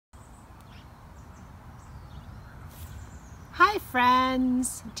Hi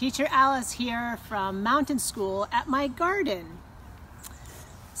friends, Teacher Alice here from Mountain School at my garden.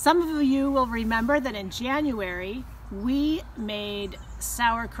 Some of you will remember that in January we made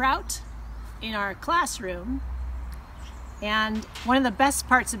sauerkraut in our classroom, and one of the best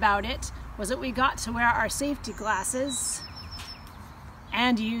parts about it was that we got to wear our safety glasses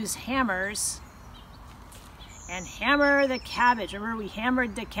and use hammers and hammer the cabbage. Remember we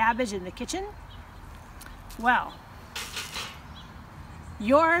hammered the cabbage in the kitchen? Well,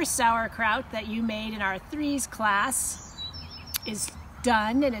 your sauerkraut that you made in our threes class is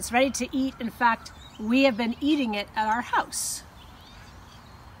done and it's ready to eat. In fact, we have been eating it at our house.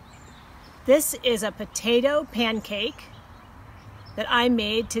 This is a potato pancake that I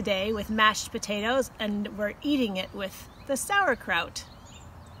made today with mashed potatoes, and we're eating it with the sauerkraut.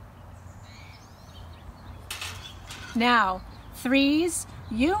 Now, threes,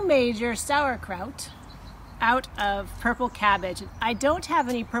 you made your sauerkraut out of purple cabbage. I don't have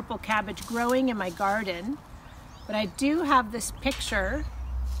any purple cabbage growing in my garden, but I do have this picture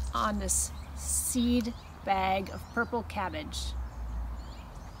on this seed bag of purple cabbage.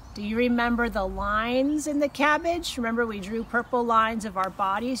 Do you remember the lines in the cabbage? Remember we drew purple lines of our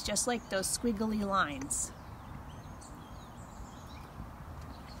bodies just like those squiggly lines.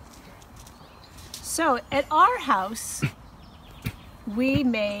 So at our house, we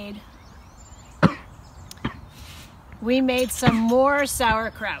made some more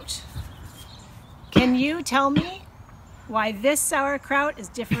sauerkraut. Can you tell me why this sauerkraut is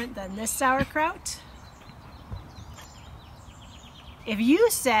different than this sauerkraut? If you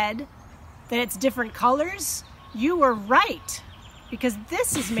said that it's different colors, you were right, because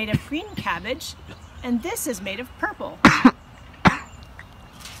this is made of green cabbage and this is made of purple.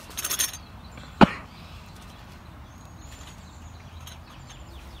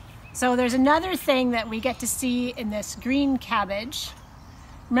 So there's another thing that we get to see in this green cabbage.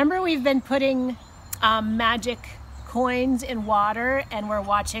 Remember we've been putting magic coins in water and we're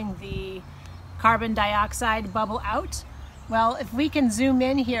watching the carbon dioxide bubble out? Well, if we can zoom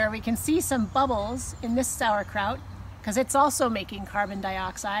in here, we can see some bubbles in this sauerkraut because it's also making carbon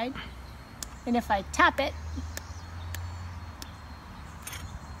dioxide. And if I tap it,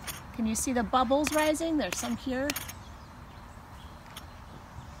 can you see the bubbles rising? There's some here.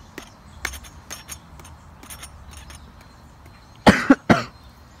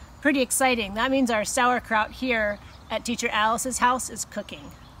 Pretty exciting. That means our sauerkraut here at Teacher Alice's house is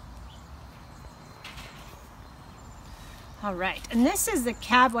cooking. All right, and this is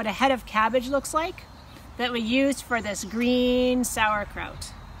what a head of cabbage looks like that we used for this green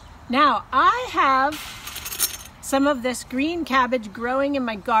sauerkraut. Now, I have some of this green cabbage growing in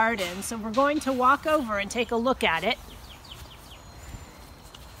my garden, so we're going to walk over and take a look at it.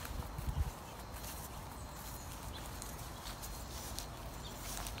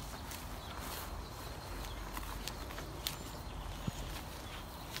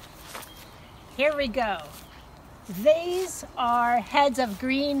 Here we go. These are heads of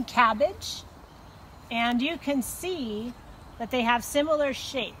green cabbage, and you can see that they have similar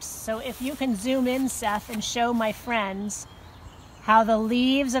shapes. So if you can zoom in, Seth, and show my friends how the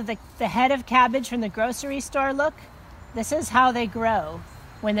leaves of the head of cabbage from the grocery store look, this is how they grow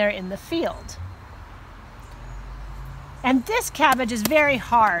when they're in the field. And this cabbage is very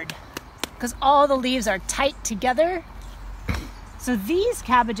hard because all the leaves are tight together. So these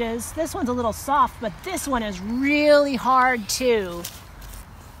cabbages, this one's a little soft, but this one is really hard too.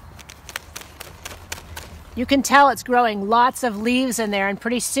 You can tell it's growing lots of leaves in there, and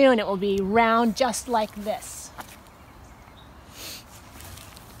pretty soon it will be round just like this.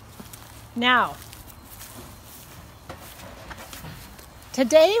 Now,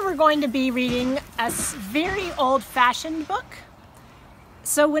 today we're going to be reading a very old-fashioned book.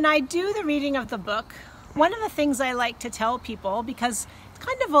 So when I do the reading of the book, one of the things I like to tell people, because it's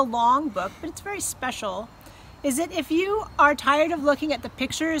kind of a long book, but it's very special, is that if you are tired of looking at the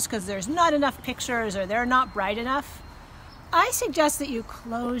pictures because there's not enough pictures or they're not bright enough, I suggest that you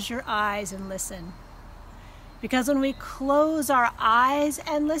close your eyes and listen. Because when we close our eyes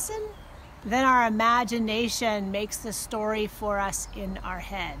and listen, then our imagination makes the story for us in our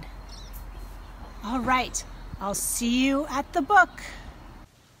head. All right, I'll see you at the book.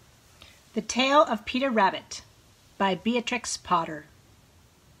 The Tale of Peter Rabbit by Beatrix Potter.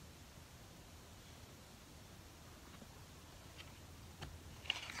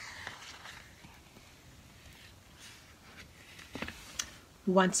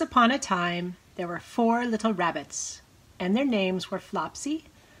 Once upon a time, there were 4 little rabbits, and their names were Flopsy,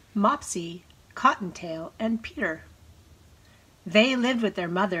 Mopsy, Cottontail, and Peter. They lived with their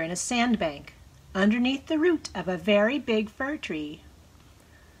mother in a sandbank, underneath the root of a very big fir tree.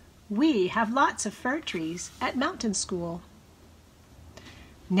 We have lots of fir trees at mountain school.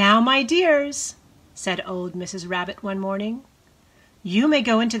 "Now, my dears," said old Mrs. Rabbit one morning, "you may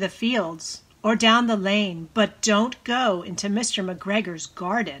go into the fields or down the lane, but don't go into Mr. McGregor's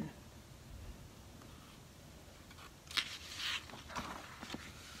garden."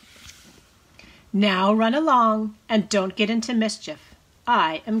 "Now run along and don't get into mischief.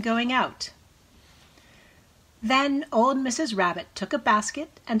 I am going out." Then old Mrs. Rabbit took a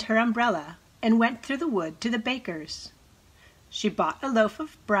basket and her umbrella and went through the wood to the baker's. She bought a loaf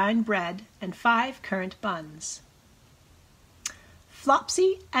of brown bread and 5 currant buns.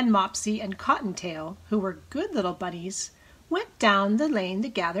 Flopsy and Mopsy and Cottontail, who were good little bunnies, went down the lane to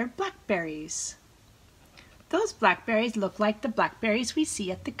gather blackberries. Those blackberries look like the blackberries we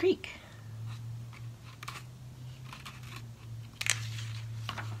see at the creek.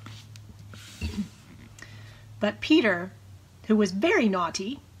 But Peter, who was very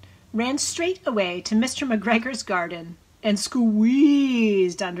naughty, ran straight away to Mr. McGregor's garden and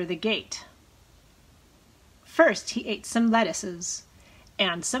squeezed under the gate. First he ate some lettuces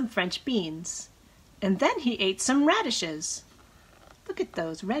and some French beans, and then he ate some radishes. Look at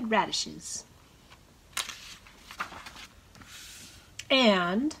those red radishes.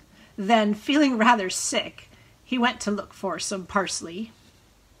 And then, feeling rather sick, he went to look for some parsley.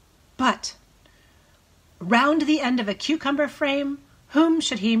 But round the end of a cucumber frame, whom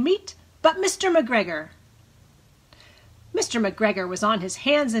should he meet but Mr. McGregor? Mr. McGregor was on his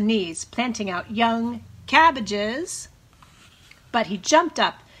hands and knees planting out young cabbages, but he jumped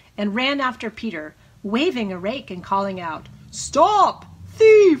up and ran after Peter, waving a rake and calling out, "Stop,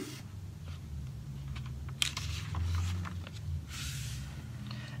 thief!"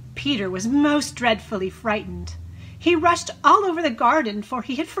 Peter was most dreadfully frightened. He rushed all over the garden, for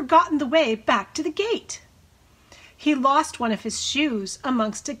he had forgotten the way back to the gate. He lost one of his shoes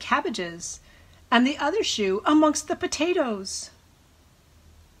amongst the cabbages, and the other shoe amongst the potatoes.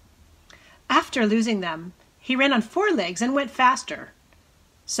 After losing them, he ran on 4 legs and went faster,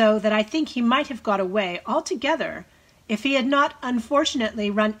 so that I think he might have got away altogether if he had not unfortunately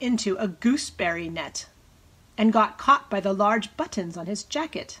run into a gooseberry net and got caught by the large buttons on his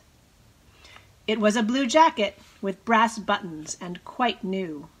jacket. It was a blue jacket with brass buttons and quite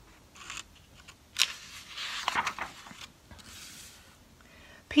new.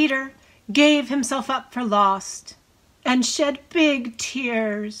 Peter gave himself up for lost and shed big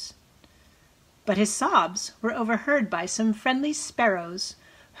tears. But his sobs were overheard by some friendly sparrows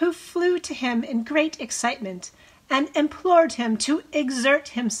who flew to him in great excitement and implored him to exert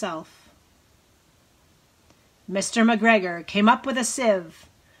himself. Mr. McGregor came up with a sieve,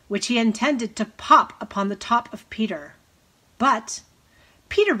 which he intended to pop upon the top of Peter. But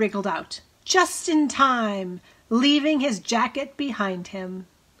Peter wriggled out just in time, leaving his jacket behind him,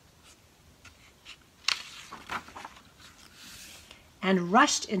 and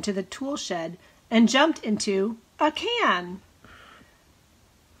rushed into the tool shed and jumped into a can.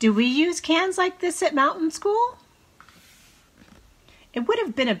 Do we use cans like this at mountain school? It would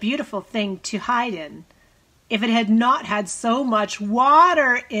have been a beautiful thing to hide in if it had not had so much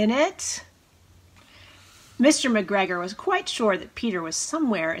water in it. Mr. McGregor was quite sure that Peter was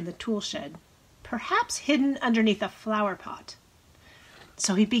somewhere in the tool shed, perhaps hidden underneath a flower pot.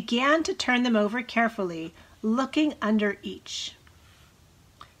 So he began to turn them over carefully, looking under each.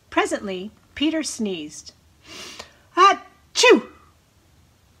 Presently, Peter sneezed. "Achoo!"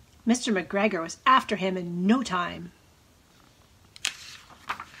 Mr. McGregor was after him in no time,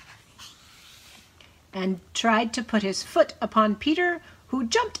 and tried to put his foot upon Peter, who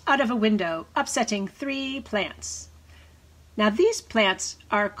jumped out of a window, upsetting 3 plants. Now these plants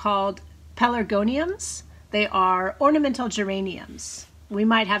are called pelargoniums. They are ornamental geraniums. We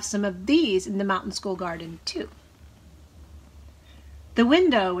might have some of these in the mountain school garden too. The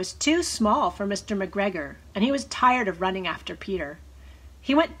window was too small for Mr. McGregor, and he was tired of running after Peter.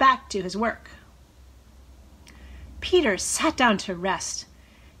 He went back to his work. Peter sat down to rest.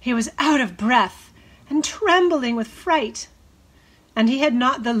 He was out of breath and trembling with fright, and he had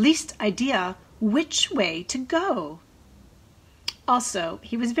not the least idea which way to go. Also,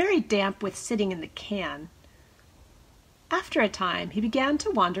 he was very damp with sitting in the can. After a time, he began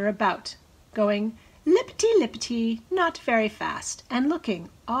to wander about, going lippity-lippity, not very fast, and looking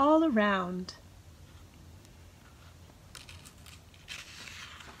all around.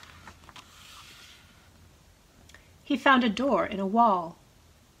 He found a door in a wall,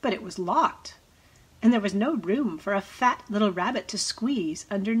 but it was locked, and there was no room for a fat little rabbit to squeeze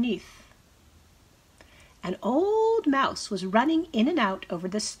underneath. An old mouse was running in and out over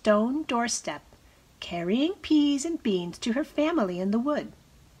the stone doorstep, carrying peas and beans to her family in the wood.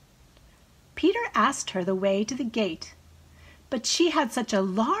 Peter asked her the way to the gate, but she had such a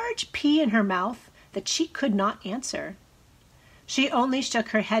large pea in her mouth that she could not answer. She only shook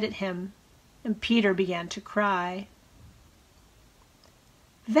her head at him, and Peter began to cry.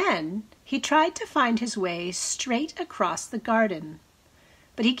 Then he tried to find his way straight across the garden,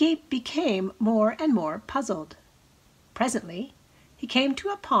 but he became more and more puzzled. Presently, he came to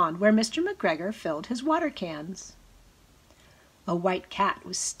a pond where Mr. McGregor filled his water cans. A white cat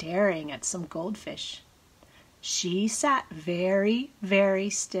was staring at some goldfish. She sat very, very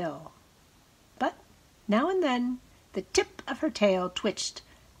still, but now and then the tip of her tail twitched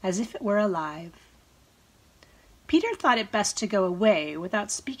as if it were alive. Peter thought it best to go away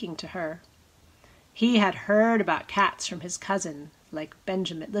without speaking to her. He had heard about cats from his cousin, like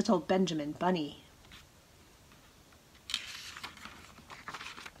little Benjamin Bunny.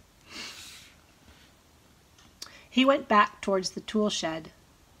 He went back towards the tool shed,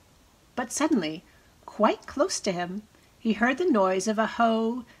 but suddenly, quite close to him, he heard the noise of a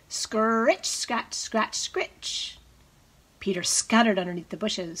hoe, scritch, scratch, scratch, scritch. Peter scuttered underneath the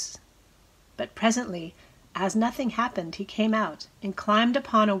bushes, but presently, as nothing happened, he came out and climbed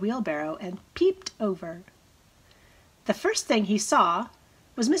upon a wheelbarrow and peeped over. The first thing he saw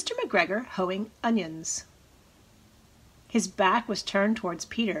was Mr. McGregor hoeing onions. His back was turned towards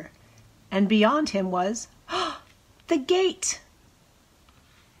Peter, and beyond him was the gate.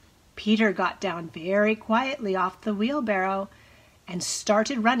 Peter got down very quietly off the wheelbarrow and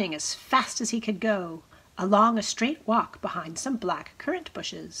started running as fast as he could go along a straight walk behind some black currant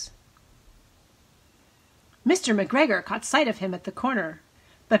bushes. Mr. McGregor caught sight of him at the corner,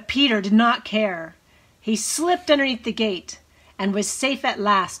 but Peter did not care. He slipped underneath the gate and was safe at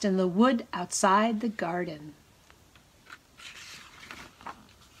last in the wood outside the garden.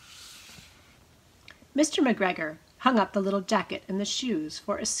 Mr. McGregor hung up the little jacket and the shoes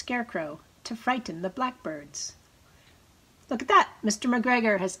for a scarecrow to frighten the blackbirds. Look at that! Mr.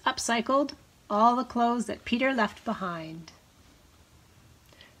 McGregor has upcycled all the clothes that Peter left behind.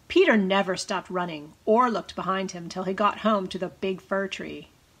 Peter never stopped running or looked behind him till he got home to the big fir tree.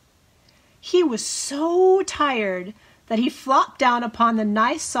 He was so tired that he flopped down upon the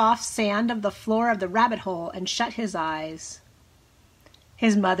nice soft sand of the floor of the rabbit hole and shut his eyes.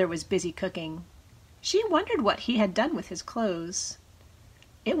 His mother was busy cooking. She wondered what he had done with his clothes.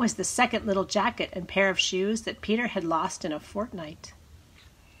 It was the second little jacket and pair of shoes that Peter had lost in a fortnight.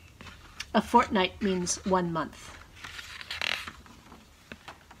 A fortnight means 1 month.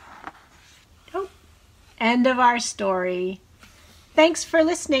 Oh, end of our story. Thanks for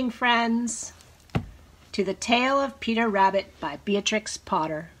listening, friends, to The Tale of Peter Rabbit by Beatrix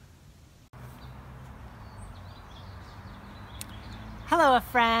Potter. Hello,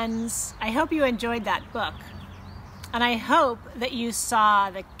 friends. I hope you enjoyed that book. And I hope that you saw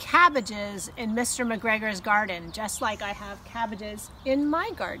the cabbages in Mr. McGregor's garden, just like I have cabbages in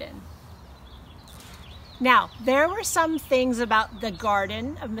my garden. Now, there were some things about the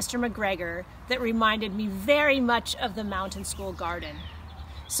garden of Mr. McGregor that reminded me very much of the mountain school garden.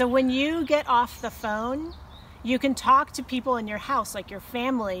 So when you get off the phone, you can talk to people in your house, like your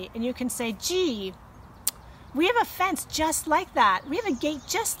family, and you can say, gee, we have a fence just like that. We have a gate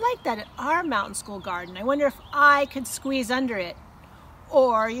just like that at our mountain school garden. I wonder if I could squeeze under it.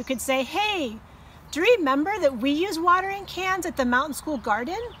 Or you could say, hey, do you remember that we use watering cans at the mountain school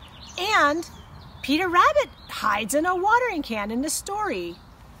garden? And Peter Rabbit hides in a watering can in the story.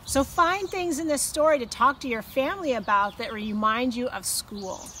 So find things in this story to talk to your family about that remind you of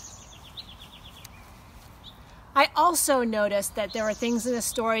school. I also noticed that there were things in the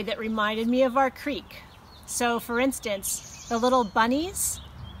story that reminded me of our creek. So for instance, the little bunnies,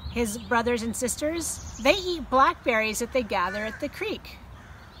 his brothers and sisters, they eat blackberries that they gather at the creek.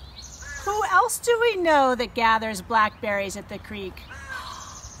 Who else do we know that gathers blackberries at the creek?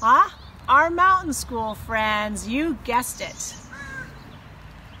 Ah, our mountain school friends, you guessed it.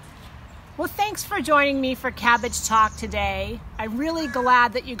 Well, thanks for joining me for Cabbage Talk today. I'm really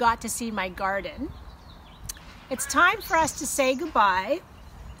glad that you got to see my garden. It's time for us to say goodbye.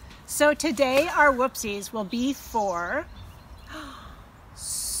 So today our whoopsies will be for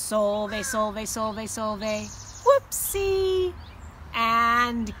Solve, Solve, Solve, Solve, whoopsie,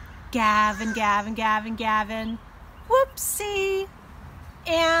 and Gavin, Gavin, Gavin, Gavin, whoopsie,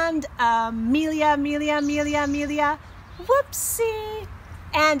 and Amelia, Amelia, Amelia, Amelia, whoopsie,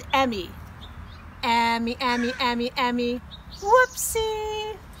 and Emmy, Emmy, Emmy, Emmy, Emmy,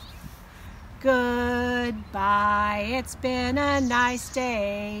 whoopsie. Goodbye, it's been a nice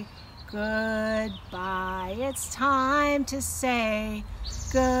day. Goodbye, it's time to say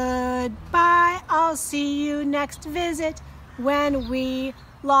goodbye. I'll see you next visit when we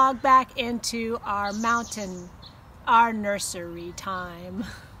log back into our mountain, our nursery time.